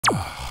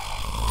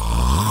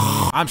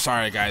I'm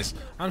sorry, guys.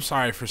 I'm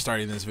sorry for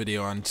starting this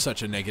video on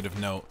such a negative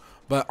note,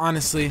 but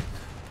honestly,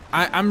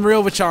 I'm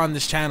real with y'all on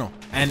this channel,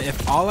 and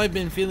if all I've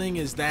been feeling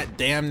is that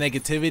damn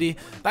negativity,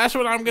 that's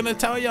what I'm gonna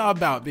tell y'all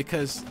about.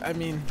 Because I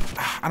mean,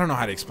 I don't know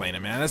how to explain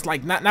it, man. That's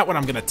like not what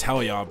I'm gonna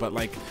tell y'all, but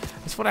like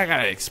it's what I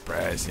gotta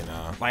express, you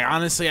know. Like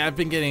honestly, I've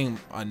been getting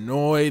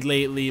annoyed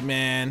lately,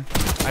 man.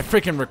 I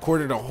freaking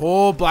recorded a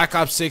whole Black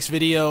Ops 6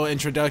 video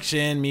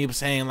introduction, me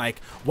saying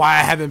like why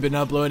I haven't been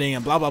uploading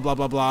and blah blah blah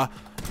blah blah,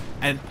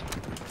 and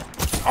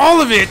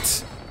all of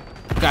it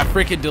got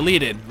freaking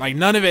deleted. Like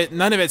none of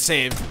it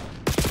saved.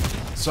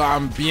 So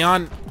I'm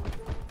beyond.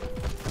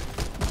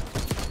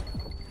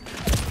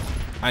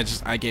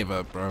 I gave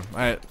up, bro.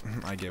 I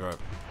gave up.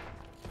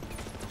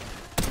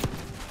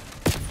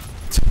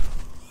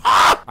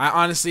 I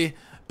honestly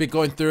been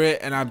going through it,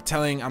 and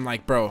I'm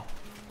like, bro,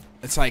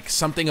 it's like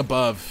something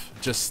above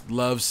just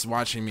loves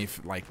watching me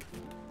like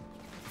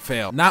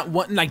fail. Not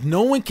one, like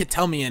no one could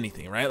tell me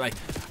anything, right? Like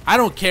I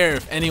don't care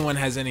if anyone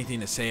has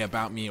anything to say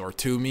about me or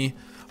to me,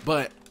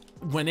 but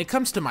when it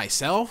comes to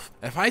myself,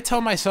 if I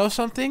tell myself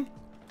something,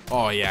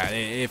 oh yeah,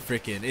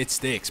 it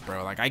sticks,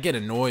 bro. Like I get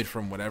annoyed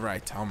from whatever I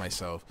tell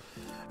myself,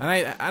 and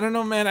I don't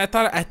know, man. I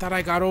thought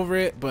I got over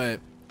it, but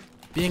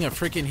being a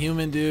freaking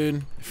human, dude,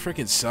 it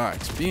freaking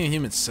sucks. Being a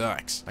human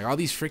sucks. Like all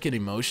these freaking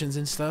emotions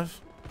and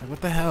stuff. Like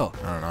what the hell?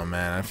 I don't know,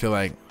 man. I feel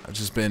like I've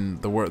just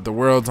been the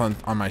world's on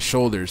my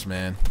shoulders,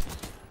 man,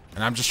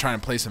 and I'm just trying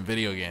to play some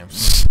video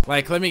games.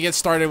 Like let me get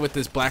started with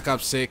this Black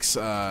Ops 6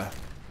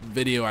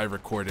 video I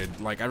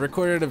recorded. Like I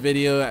recorded a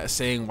video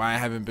saying why I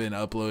haven't been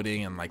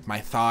uploading and like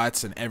my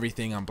thoughts and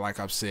everything on Black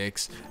Ops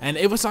 6, and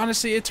it was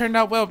honestly, it turned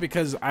out well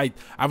because I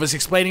was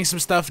explaining some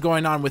stuff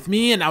going on with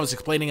me, and I was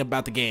explaining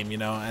about the game, you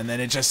know, and then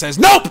it just says,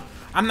 nope,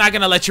 I'm not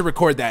gonna let you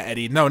record that,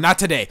 Eddie. No, not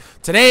today.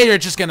 Today you're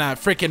just gonna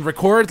freaking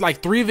record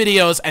like 3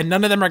 videos and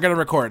none of them are gonna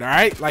record. All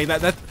right, like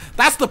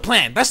that's the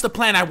plan. That's the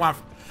plan I want.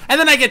 And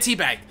then I get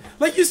teabagged.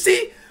 Like you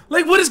see,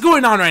 like what is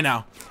going on right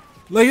now?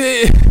 Like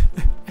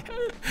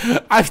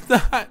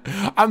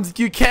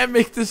you can't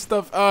make this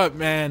stuff up,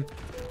 man.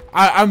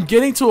 I'm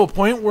getting to a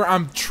point where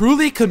I'm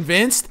truly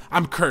convinced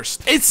I'm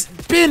cursed. It's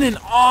been an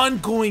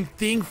ongoing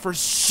thing for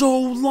so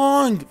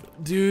long,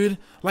 dude.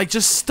 Like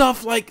just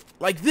stuff like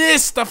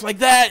this, stuff like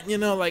that, you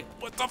know, like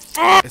what the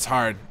fuck? It's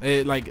hard.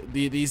 Like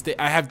these days,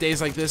 I have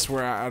days like this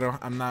where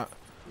I'm not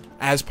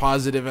as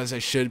positive as I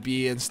should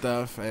be and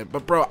stuff.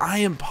 But bro, I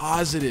am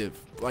positive.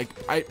 Like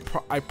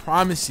I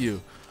promise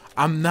you,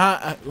 I'm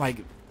not like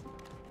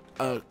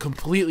a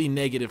completely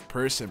negative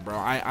person, bro.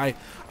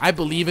 I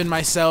believe in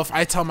myself.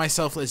 I tell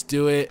myself, let's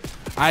do it.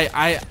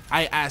 I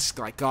ask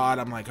like God,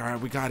 I'm like, all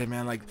right, we got it,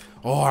 man. Like,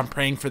 oh, I'm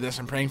praying for this,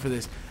 I'm praying for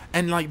this,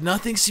 and like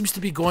nothing seems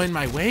to be going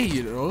my way,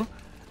 you know.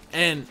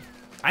 And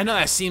I know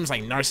that seems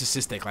like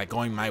narcissistic, like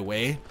going my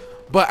way,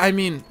 but I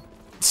mean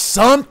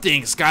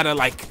something's gotta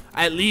like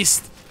at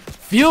least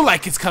feel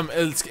like it's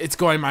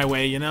going my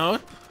way, you know.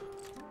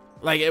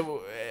 Like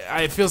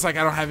it feels like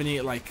I don't have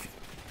any like.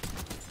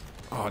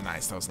 Oh,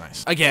 nice. That was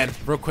nice. Again,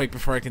 real quick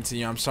before I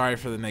continue, I'm sorry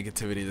for the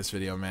negativity of this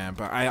video, man,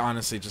 but I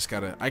honestly just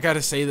I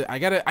gotta say that I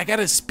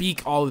gotta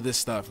speak all of this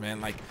stuff,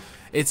 man. Like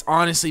it's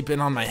honestly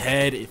been on my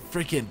head. It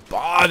freaking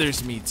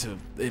bothers me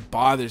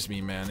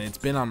man. It's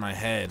been on my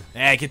head.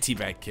 Hey, get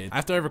teabag, kid.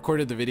 After I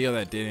recorded the video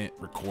that didn't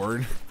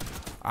record,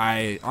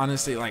 I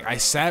honestly, like, I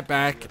sat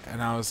back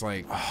and I was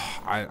like,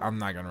 oh, I'm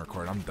not gonna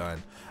record, I'm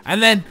done.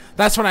 And then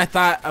that's when I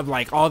thought of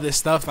like all this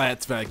stuff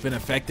that's like been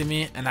affecting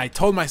me, and I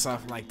told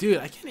myself, like, dude,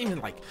 I can't even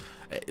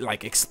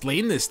like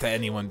explain this to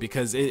anyone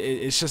because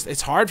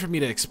it's hard for me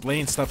to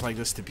explain stuff like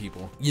this to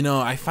people. You know,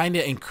 I find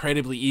it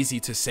incredibly easy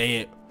to say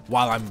it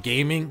while I'm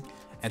gaming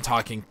and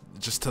talking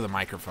just to the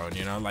microphone,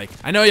 you know. Like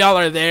I know y'all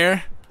are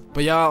there,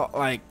 but y'all,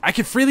 like, I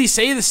can freely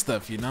say this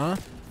stuff, you know,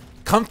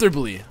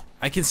 comfortably.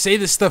 I can say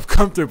this stuff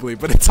comfortably,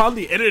 but it's on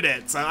the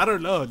internet, so I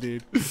don't know,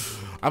 dude.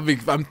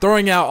 I'm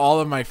throwing out all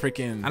of my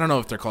freaking, I don't know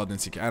if they're called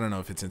I don't know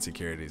if it's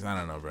insecurities, I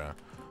don't know, bro,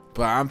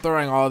 but I'm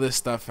throwing all this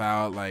stuff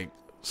out, like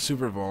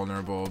super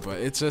vulnerable. But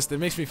it's just, it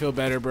makes me feel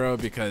better, bro,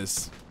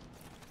 because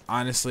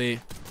honestly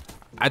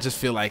I just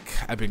feel like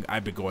I've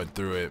been going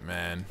through it,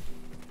 man.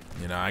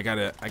 You know, I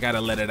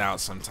gotta let it out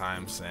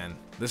sometimes, and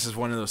this is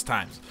one of those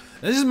times.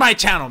 This is my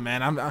channel,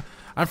 man.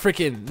 I'm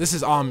freaking, this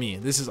is all me,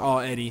 this is all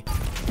Eddie.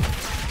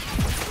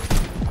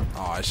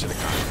 Oh, I should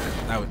have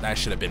gotten that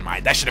should have been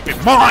mine. That should have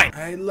been mine.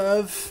 I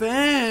love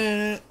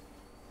Fett.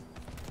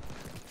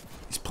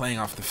 He's playing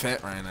off the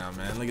Fett right now,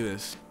 man. Look at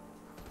this.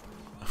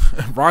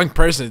 Wrong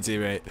person,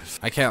 teammate.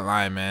 I can't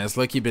lie, man. It's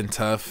lucky been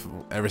tough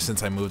ever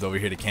since I moved over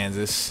here to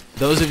Kansas.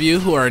 Those of you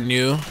who are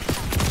new,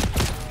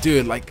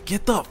 dude, like,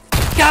 get the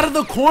f out of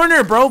the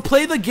corner, bro.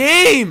 Play the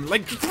game.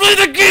 Like, play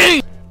the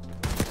game.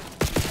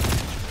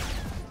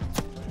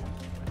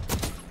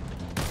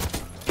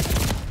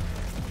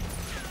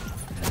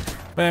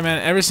 But yeah,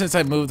 man, ever since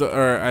I moved,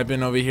 or I've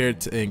been over here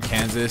in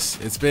Kansas,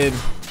 it's been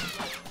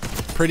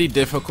pretty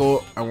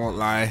difficult, I won't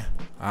lie.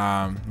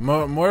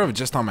 More of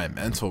just on my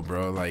mental,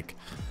 bro. Like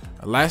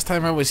last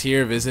time I was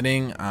here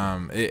visiting,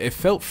 it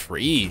felt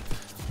free,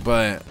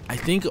 but I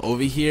think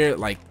over here,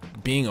 like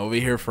being over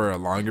here for a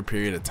longer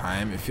period of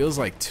time, it feels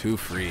like too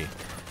free.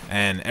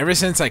 And ever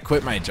since I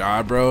quit my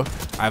job, bro,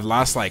 I've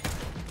lost like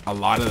a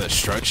lot of the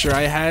structure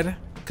I had.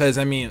 Because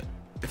I mean,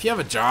 if you have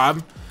a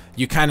job,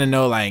 you kind of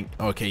know like,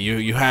 okay,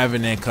 you have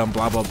an income,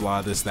 blah blah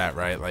blah, this that,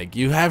 right? Like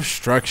you have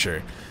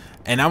structure.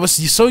 And I was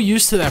so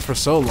used to that for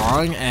so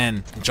long,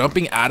 and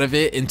jumping out of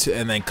it into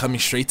and then coming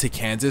straight to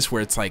Kansas,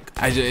 where it's like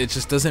it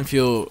just doesn't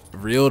feel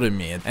real to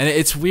me. And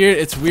it's weird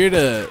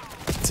to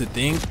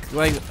think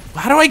like,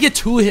 how do I get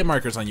 2 hit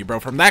markers on you, bro,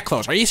 from that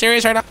close? Are you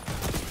serious right now?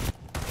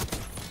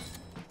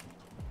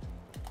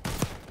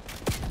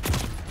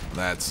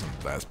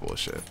 That's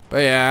bullshit.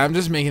 But yeah, I'm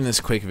just making this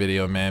quick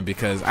video, man,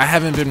 because I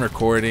haven't been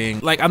recording.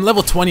 Like, I'm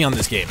level 20 on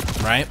this game,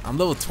 right? I'm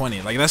level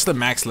 20. Like, that's the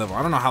max level.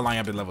 I don't know how long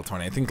I've been level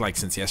 20. I think like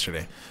since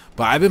yesterday.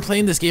 But I've been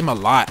playing this game a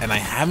lot, and I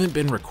haven't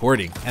been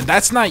recording, and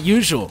that's not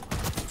usual.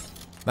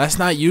 That's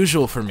not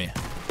usual for me.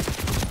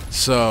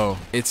 So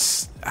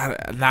it's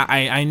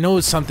I know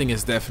something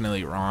is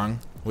definitely wrong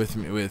with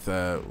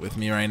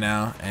me right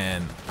now,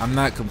 and I'm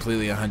not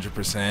completely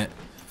 100%.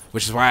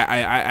 Which is why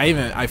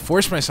I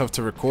forced myself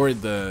to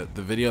record the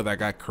video that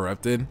got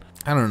corrupted.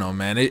 I don't know,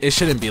 man. It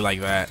shouldn't be like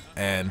that.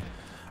 And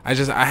I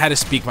had to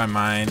speak my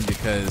mind,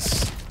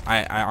 because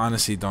I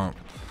honestly don't.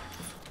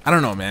 I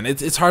don't know, man.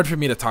 It's hard for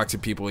me to talk to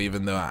people,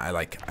 even though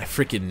I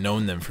freaking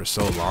known them for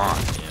so long,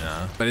 you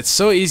know. But it's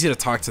so easy to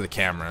talk to the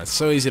camera. It's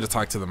so easy to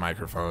talk to the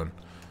microphone,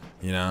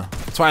 you know.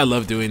 That's why I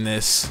love doing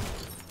this.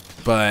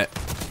 But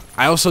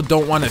I also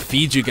don't want to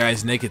feed you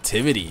guys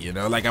negativity, you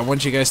know. Like, I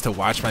want you guys to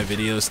watch my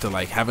videos to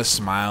like have a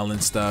smile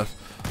and stuff.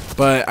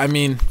 But I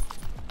mean,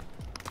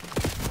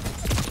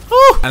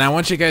 whew, and I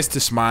want you guys to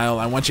smile.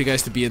 I want you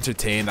guys to be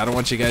entertained. I don't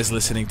want you guys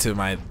listening to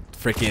my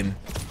freaking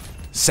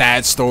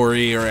sad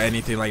story or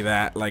anything like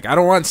that. Like, I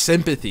don't want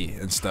sympathy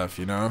and stuff,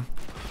 you know.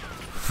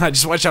 I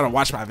just want y'all to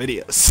watch my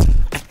videos.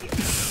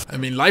 I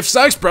mean, life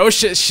sucks, bro.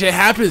 Shit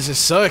happens. It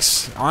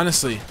sucks,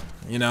 honestly.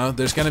 You know,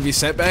 there's gonna be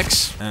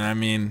setbacks, and I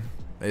mean,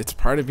 it's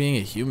part of being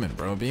a human,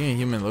 bro. Being a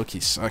human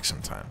low-key sucks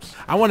sometimes.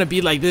 I want to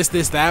be like this,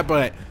 that,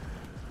 but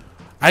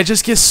I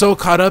just get so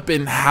caught up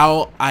in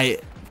how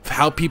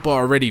people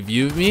already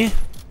view me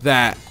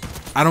that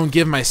I don't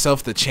give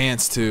myself the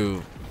chance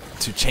to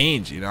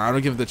change, you know. I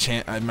don't give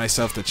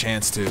myself the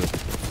chance to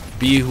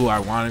be who I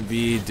want to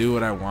be, do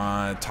what I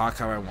want, talk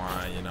how I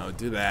want, you know,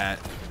 do that.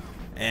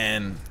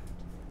 And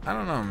I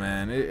don't know,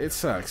 man. It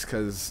sucks,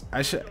 because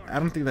I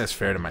don't think that's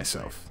fair to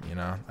myself, you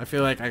know. I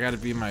feel like I gotta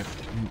be my.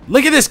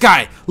 Look at this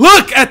guy.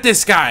 Look at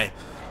this guy.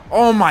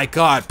 Oh my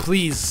god,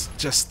 please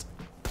just.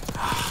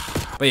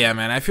 But yeah,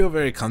 man, I feel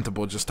very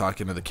comfortable just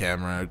talking to the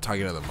camera,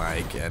 talking to the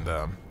mic,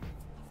 and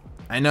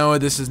I know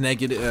this is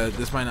negative.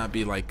 This might not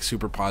be like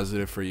super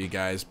positive for you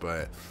guys,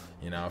 but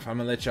you know, if I'm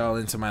gonna let y'all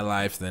into my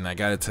life, then I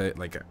gotta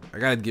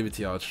give it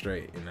to y'all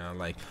straight, you know.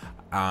 Like,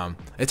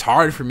 it's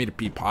hard for me to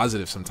be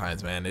positive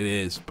sometimes, man. It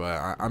is,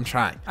 but I'm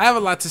trying. I have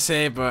a lot to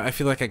say, but I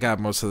feel like I got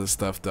most of the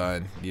stuff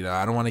done. You know,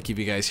 I don't want to keep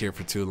you guys here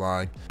for too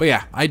long. But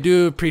yeah, I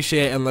do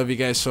appreciate and love you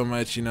guys so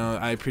much. You know,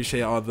 I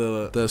appreciate all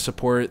the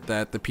support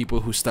that the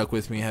people who stuck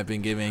with me have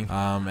been giving,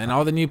 and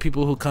all the new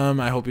people who come.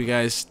 I hope you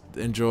guys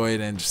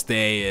enjoyed and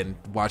stay and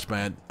watch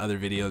my other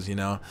videos. You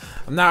know,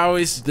 I'm not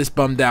always this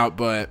bummed out,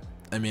 but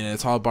I mean,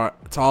 it's all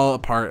a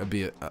part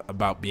of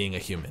about being a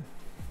human.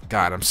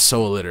 God, I'm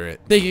so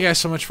illiterate. Thank you guys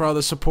so much for all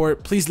the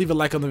support. Please leave a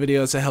like on the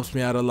videos. It helps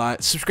me out a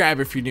lot.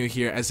 Subscribe if you're new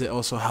here, as it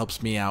also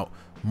helps me out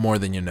more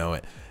than you know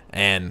it.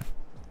 And,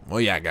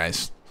 well, yeah,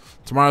 guys.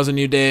 Tomorrow's a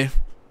new day.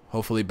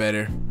 Hopefully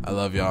better. I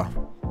love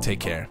y'all. Take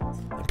care.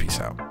 And peace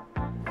out.